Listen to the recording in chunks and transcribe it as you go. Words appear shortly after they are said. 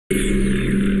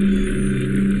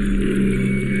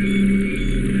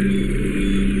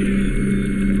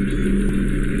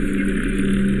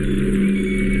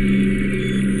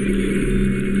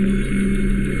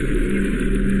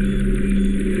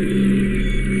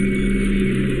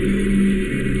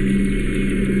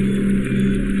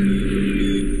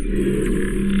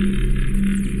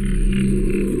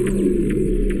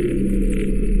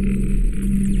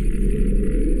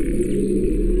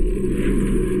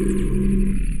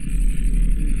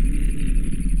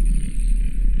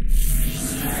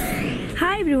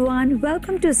and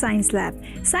welcome to Science Lab.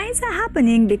 Science are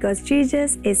happening because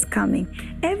Jesus is coming.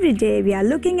 Every day we are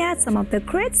looking at some of the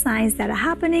great science that are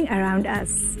happening around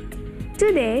us.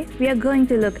 Today, we are going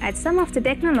to look at some of the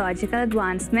technological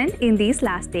advancement in these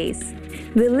last days.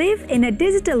 We live in a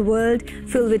digital world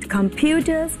filled with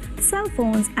computers, cell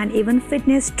phones, and even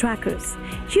fitness trackers.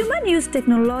 Humans use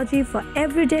technology for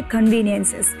everyday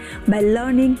conveniences by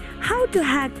learning how to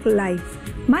hack life.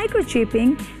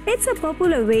 Microchipping, it's a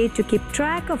popular way to keep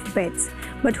track of pets.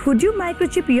 But would you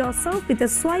microchip yourself with a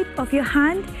swipe of your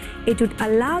hand? It would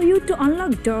allow you to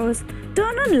unlock doors,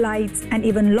 turn on lights, and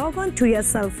even log on to your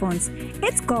cell phones.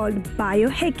 It's called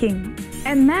biohacking.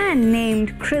 A man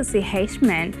named Chrissy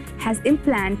Heichman has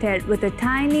implanted with a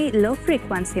tiny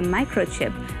low-frequency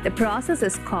microchip. The process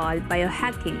is called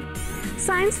biohacking.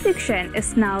 Science fiction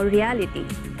is now reality.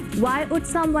 Why would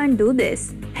someone do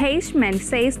this? Heichman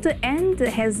says to end the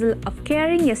hassle of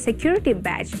carrying a security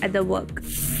badge at the work.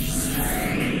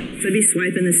 So I'd be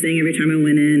swiping this thing every time I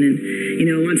went in, and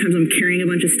a lot of times I'm carrying a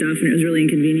bunch of stuff and it was really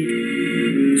inconvenient.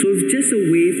 So with just a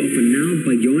wave of a now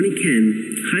bionic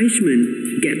hand,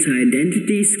 Heichman gets her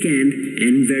identity scanned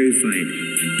and verified.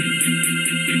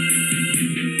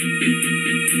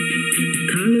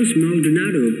 Carlos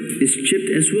Maldonado is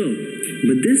chipped as well,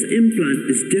 but this implant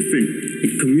is different.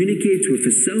 It communicates with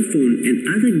his cell phone and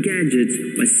other gadgets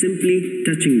by simply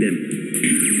touching them.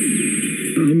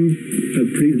 I'm a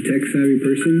pretty tech-savvy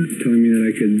person, telling me that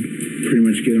I could pretty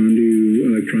much get onto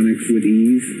electronics with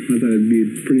ease. I thought it'd be a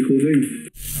pretty cool thing.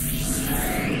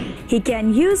 He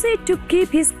can use it to keep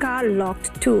his car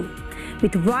locked too.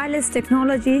 With wireless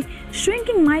technology,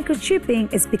 shrinking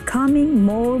microchipping is becoming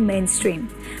more mainstream.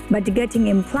 But getting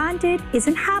implanted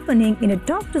isn't happening in a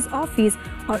doctor's office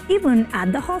or even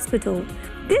at the hospital.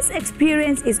 This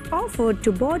experience is offered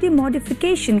to body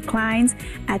modification clients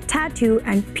at tattoo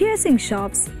and piercing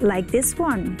shops like this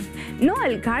one.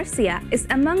 Noel Garcia is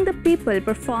among the people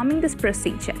performing this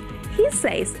procedure. He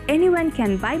says anyone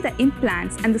can buy the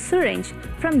implants and the syringe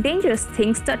from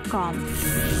DangerousThings.com.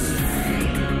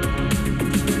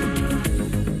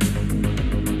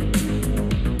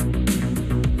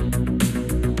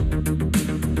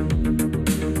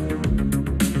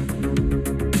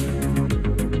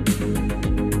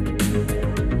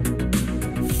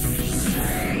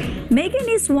 Megan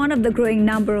is one of the growing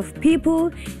number of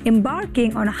people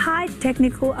embarking on high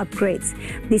technical upgrades.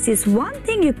 This is one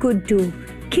thing you could do: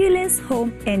 keyless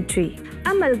home entry.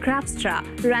 Amal Grabstra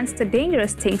runs the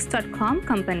DangerousThings.com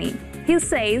company. He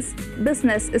says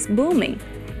business is booming.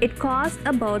 It costs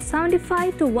about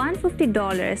 $75 to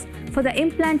 $150 for the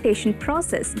implantation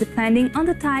process, depending on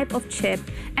the type of chip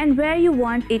and where you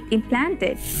want it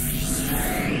implanted.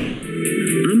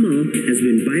 Amal has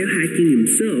been biohacking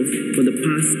himself for the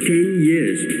past 10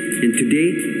 years, and today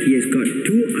he has got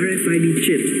 2 RFID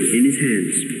chips in his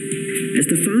hands. As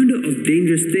the founder of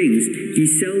Dangerous Things, he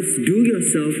sells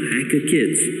do-yourself hacker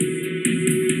kits.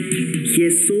 He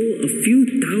has sold a few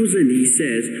thousand, he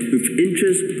says, with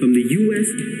interest from the US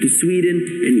to Sweden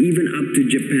and even up to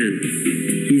Japan.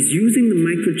 He's using the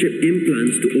microchip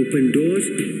implants to open doors,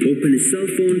 open his cell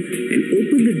phone, and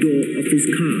open the door of his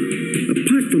car.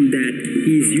 Apart from that,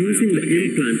 he is using the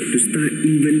implant to start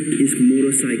even his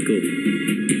motorcycle.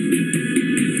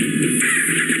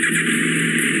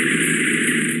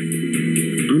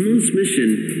 Amal's mission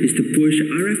is to push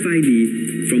RFID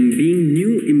from being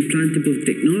new implantable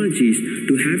technologies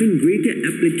to having greater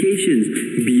applications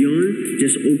beyond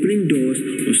just opening doors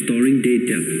or storing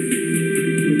data.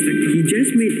 He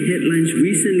just made headlines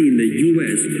recently in the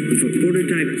US with a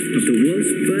prototype of the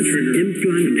world's first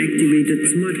implant-activated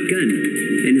smart gun,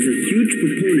 and is a huge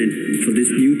proponent for this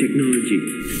new technology.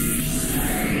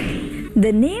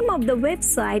 The name of the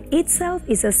website itself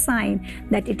is a sign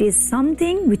that it is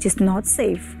something which is not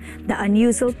safe. The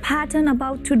unusual pattern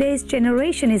about today's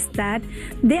generation is that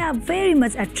they are very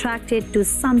much attracted to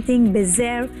something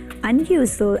bizarre,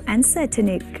 unusual, and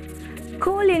satanic.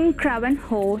 Colin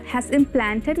Cravenho has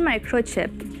implanted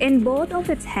microchip in both of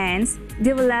its hands.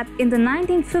 Developed in the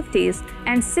 1950s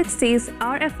and 60s,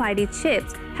 RFID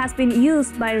chips has been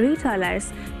used by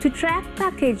retailers to track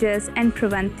packages and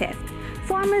prevent theft.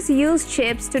 Farmers use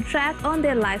chips to track on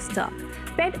their livestock.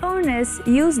 Pet owners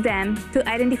use them to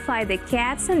identify their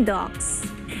cats and dogs.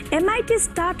 MIT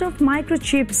startup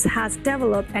Microchips has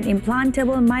developed an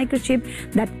implantable microchip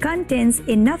that contains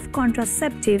enough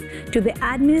contraceptive to be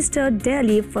administered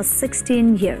daily for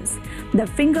 16 years. The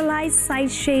finger-like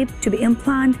size shape to be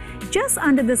implanted just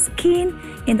under the skin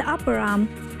in the upper arm,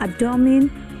 abdomen,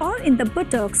 or in the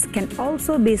buttocks can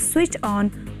also be switched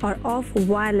on or off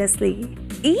wirelessly.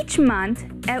 Each month,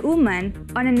 a woman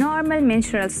on a normal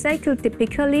menstrual cycle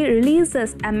typically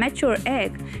releases a mature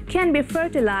egg can be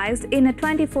fertilized in a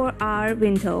 24-hour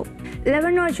window.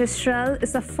 Levonorgestrel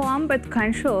is a form birth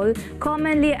control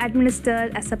commonly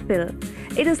administered as a pill.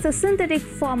 It is the synthetic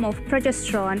form of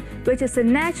progesterone, which is a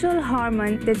natural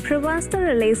hormone that prevents the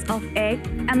release of egg,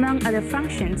 among other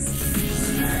functions.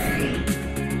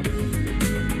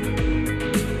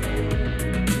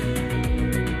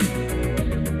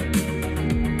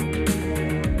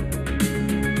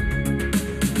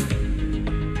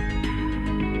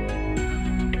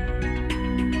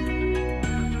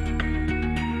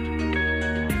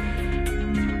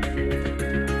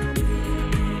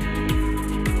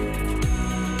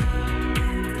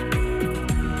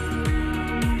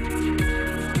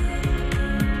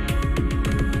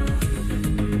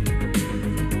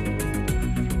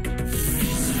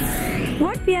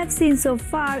 What we have seen so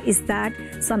far is that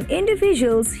some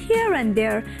individuals here and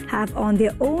there have on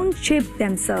their own chip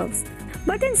themselves.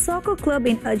 But a soccer club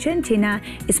in Argentina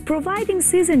is providing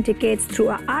season tickets through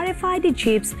RFID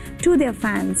chips to their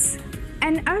fans.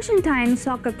 An Argentine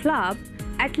soccer club,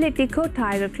 Atletico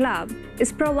Tiger Club,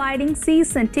 is providing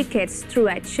season tickets through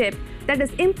a chip that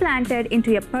is implanted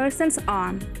into a person's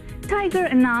arm. Tiger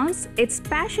announced its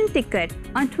passion ticket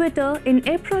on Twitter in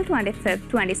April 25,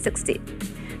 2016.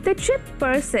 The chipped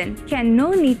person can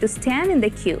no need to stand in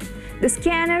the queue. The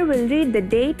scanner will read the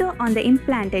data on the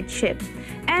implanted chip,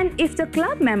 and if the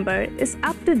club member is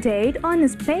up to date on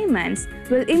his payments,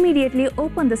 will immediately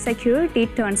open the security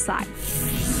turn side.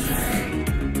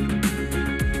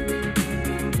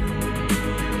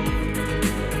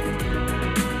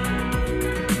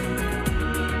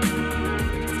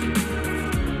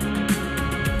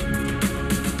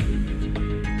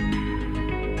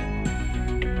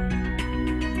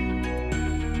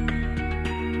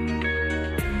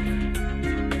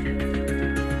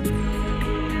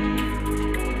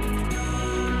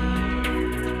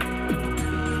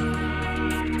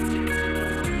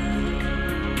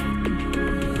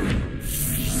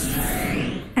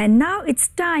 And now it's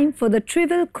time for the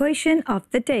trivial question of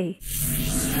the day.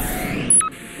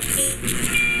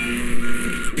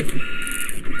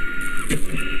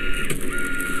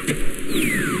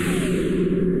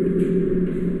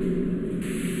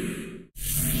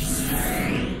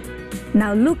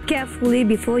 Now look carefully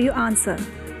before you answer.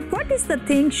 What is the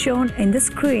thing shown in the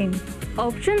screen?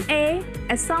 Option A,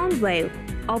 a sound wave.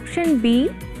 Option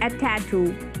B, a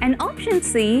tattoo. And option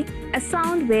C, a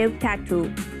sound wave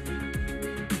tattoo.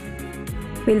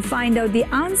 We'll find out the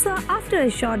answer after a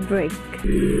short break.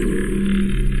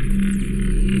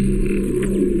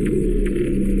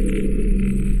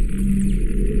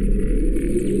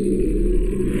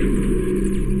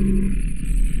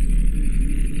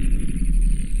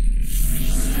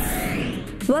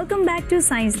 Welcome back to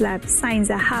Science Lab. Science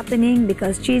are happening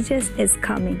because Jesus is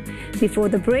coming. Before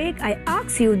the break, I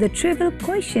asked you the trivial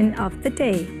question of the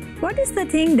day. What is the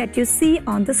thing that you see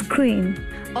on the screen?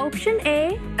 Option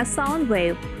A, a sound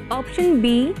wave. Option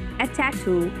B, a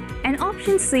tattoo. And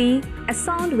option C, a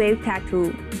sound wave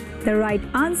tattoo. The right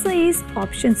answer is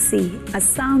option C, a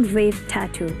sound wave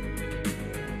tattoo.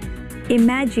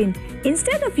 Imagine,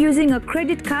 instead of using a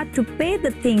credit card to pay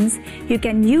the things, you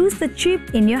can use the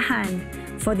chip in your hand.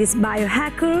 For this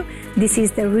biohacker, this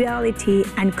is the reality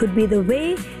and could be the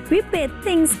way we pay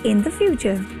things in the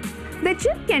future. The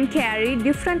chip can carry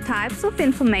different types of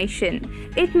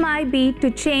information. It might be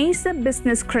to change the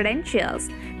business credentials.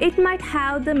 It might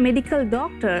have the medical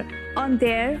doctor on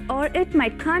there, or it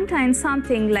might contain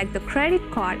something like the credit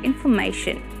card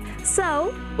information.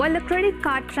 So, while the credit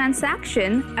card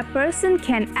transaction, a person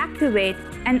can activate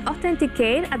and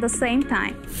authenticate at the same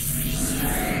time.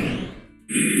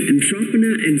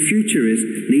 Entrepreneur and futurist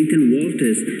Nathan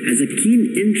Walters has a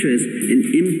keen interest in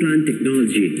implant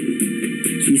technology.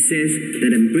 He says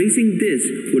that embracing this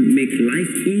would make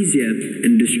life easier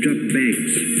and disrupt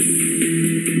banks.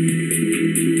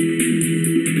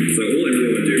 So all I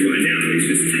really want to do right now is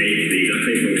just take the exact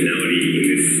same functionality in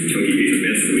this chunky piece of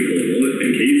mess that we call a wallet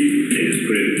and keys and just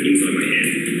put it inside my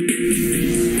hand.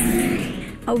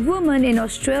 A woman in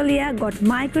Australia got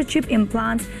microchip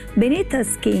implants beneath her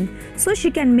skin so she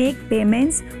can make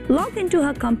payments, log into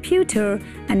her computer,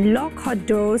 and lock her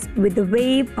doors with the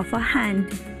wave of her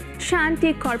hand.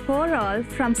 Shanti Corporal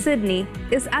from Sydney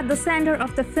is at the center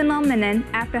of the phenomenon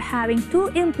after having 2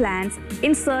 implants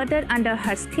inserted under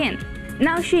her skin.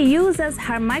 Now she uses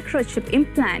her microchip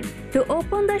implant to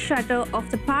open the shutter of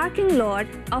the parking lot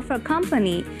of her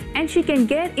company, and she can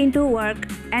get into work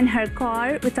and her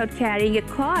car without carrying a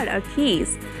card or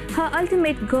keys. Her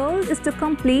ultimate goal is to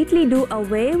completely do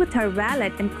away with her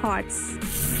wallet and cards.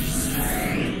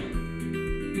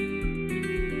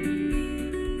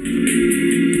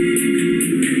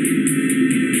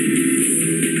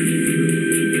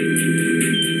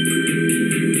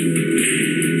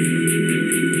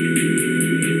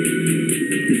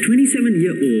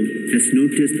 has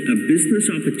noticed a business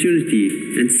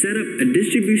opportunity and set up a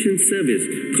distribution service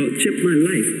called Chip My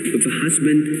Life with her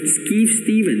husband, Skeeve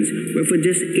Stevens, where for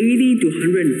just $80 to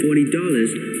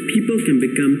 $140, people can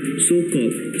become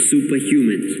so-called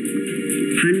superhumans.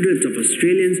 Hundreds of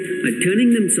Australians are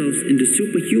turning themselves into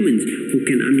superhumans who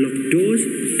can unlock doors,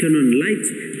 turn on lights,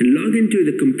 and log into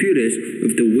the computers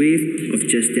with the wave of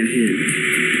just their hand.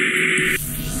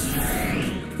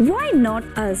 Why not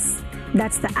us?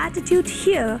 That's the attitude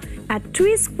here at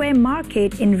 3 Square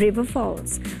Market in River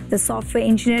Falls. The software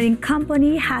engineering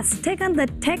company has taken the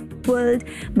tech world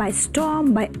by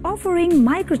storm by offering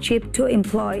microchip to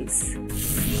employees.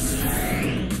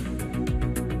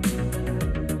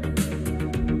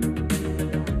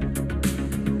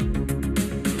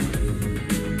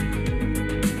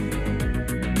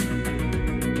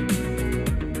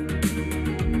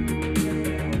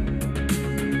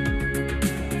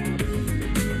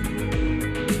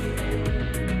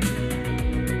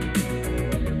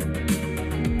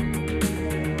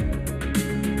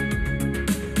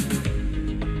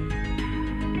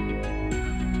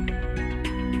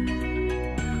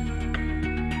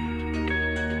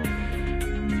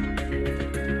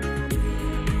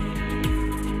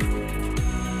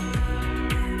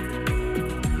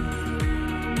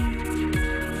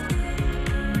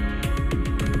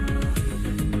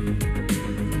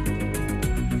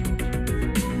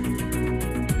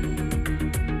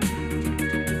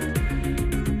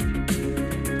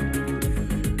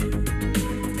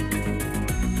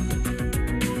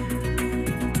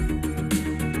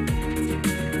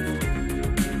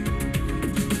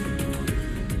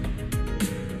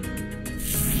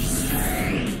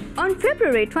 On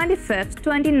February 25,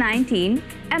 2019,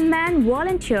 a man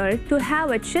volunteered to have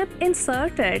a chip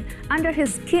inserted under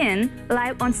his skin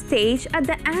live on stage at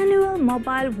the annual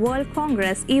Mobile World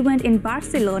Congress event in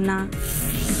Barcelona.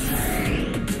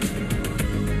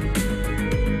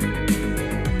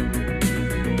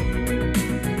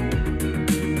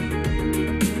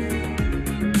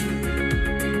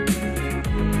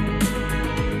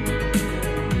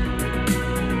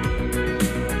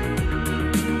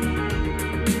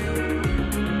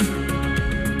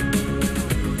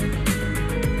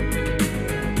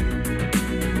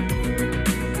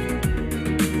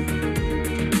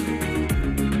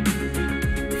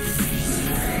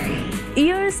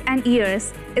 Years and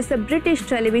Years is a British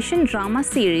television drama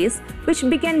series which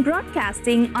began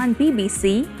broadcasting on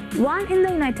BBC One in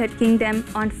the United Kingdom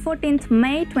on 14th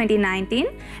May 2019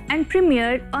 and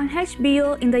premiered on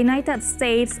HBO in the United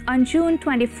States on June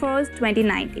 21st,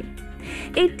 2019.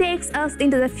 It takes us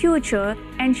into the future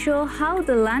and shows how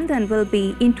the London will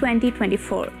be in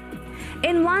 2024.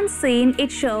 In one scene,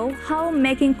 it shows how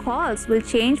making calls will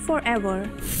change forever.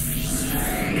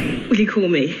 Will you call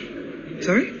me?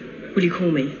 Sorry? Will you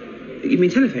call me? You mean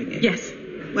telephone me? Yes.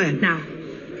 When? Now.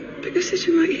 But you're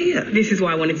sitting right here. This is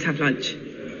why I wanted to have lunch.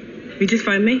 You just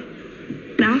phone me?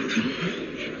 Now?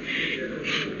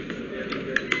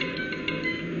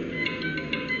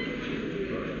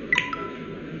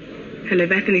 Hello,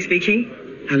 Bethany speaking.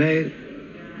 Hello?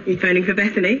 You phoning for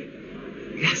Bethany?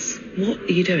 Yes. What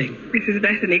are you doing? This is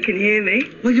Bethany. Can you hear me?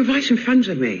 Well, you're right in front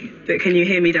of me. But can you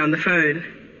hear me down the phone?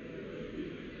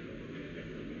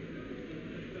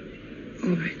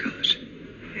 Oh my God.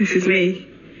 This is me.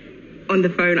 On the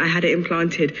phone, I had it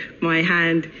implanted. My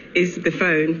hand is the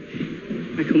phone.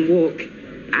 I can walk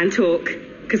and talk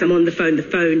because I'm on the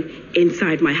phone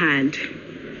inside my hand.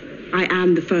 I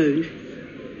am the phone.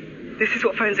 This is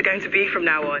what phones are going to be from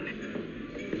now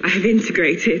on. I have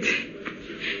integrated.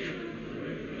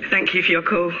 Thank you for your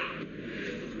call.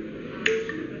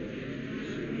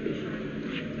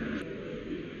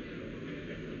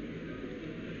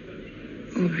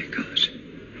 Oh my God.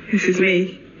 This is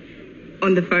me.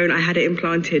 On the phone, I had it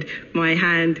implanted. My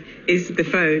hand is the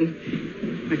phone.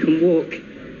 I can walk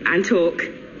and talk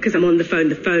because I'm on the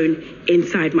phone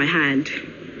inside my hand.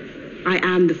 I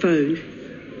am the phone.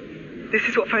 This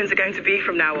is what phones are going to be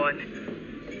from now on.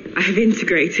 I have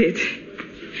integrated.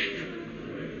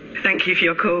 Thank you for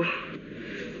your call.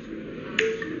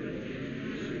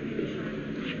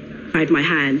 Inside my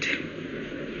hand.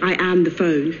 I am the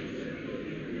phone.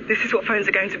 This is what phones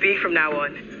are going to be from now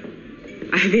on.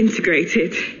 I have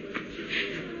integrated.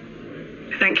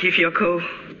 Thank you for your call.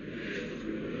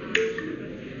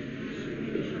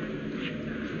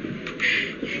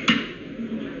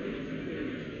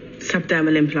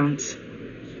 Subdermal implants.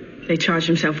 They charge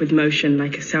themselves with motion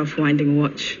like a self-winding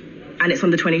watch. And it's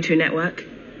on the 22 network.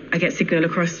 I get signal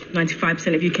across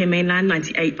 95% of UK mainland,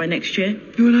 98 by next year.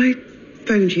 When I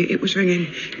phoned you, it was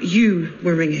ringing. You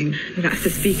were ringing. That's the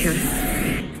speaker.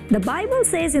 The Bible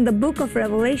says in the book of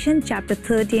Revelation chapter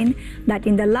 13 that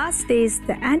in the last days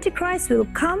the Antichrist will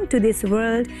come to this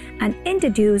world and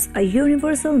introduce a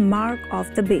universal mark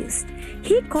of the beast.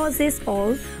 He causes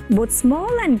all, both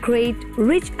small and great,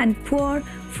 rich and poor,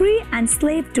 free and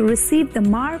slave, to receive the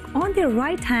mark on their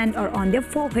right hand or on their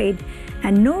forehead,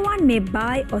 and no one may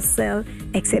buy or sell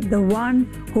except the one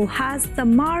who has the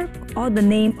mark or the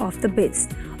name of the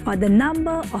beast or the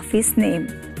number of his name.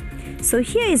 So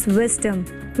here is wisdom.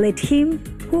 Let him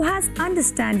who has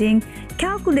understanding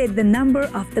calculate the number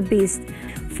of the beast,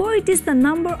 for it is the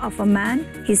number of a man,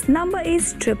 his number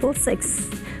is 666.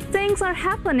 Things are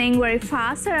happening very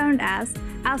fast around us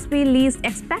as we least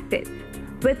expect it.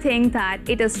 We think that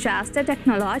it is just a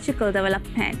technological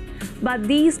development, but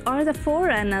these are the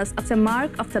forerunners of the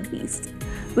mark of the beast.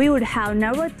 We would have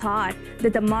never thought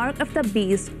that the mark of the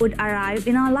beast would arrive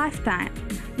in our lifetime,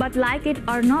 but like it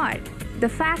or not, the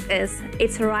fact is,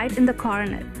 it's right in the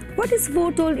corner. What is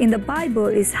foretold in the Bible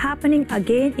is happening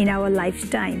again in our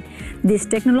lifetime. This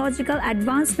technological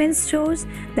advancement shows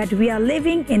that we are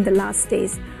living in the last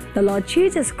days. The Lord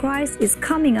Jesus Christ is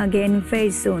coming again very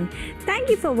soon. Thank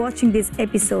you for watching this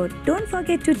episode. Don't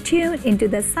forget to tune into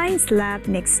the Science Lab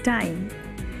next time.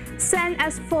 Send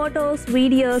us photos,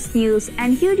 videos, news,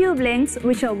 and YouTube links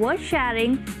which are worth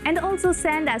sharing, and also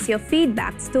send us your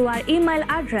feedbacks to our email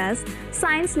address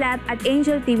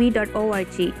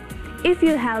sciencelab@angeltv.org. If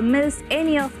you have missed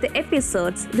any of the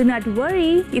episodes, do not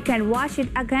worry, you can watch it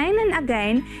again and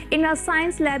again in our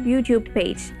Science Lab YouTube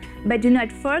page. But do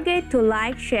not forget to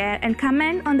like, share, and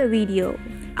comment on the video.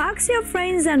 Ask your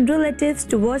friends and relatives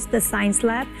to watch the Science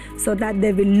Lab so that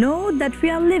they will know that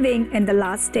we are living in the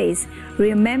last days.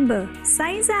 Remember,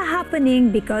 signs are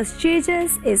happening because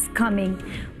Jesus is coming.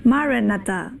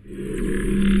 Maranatha.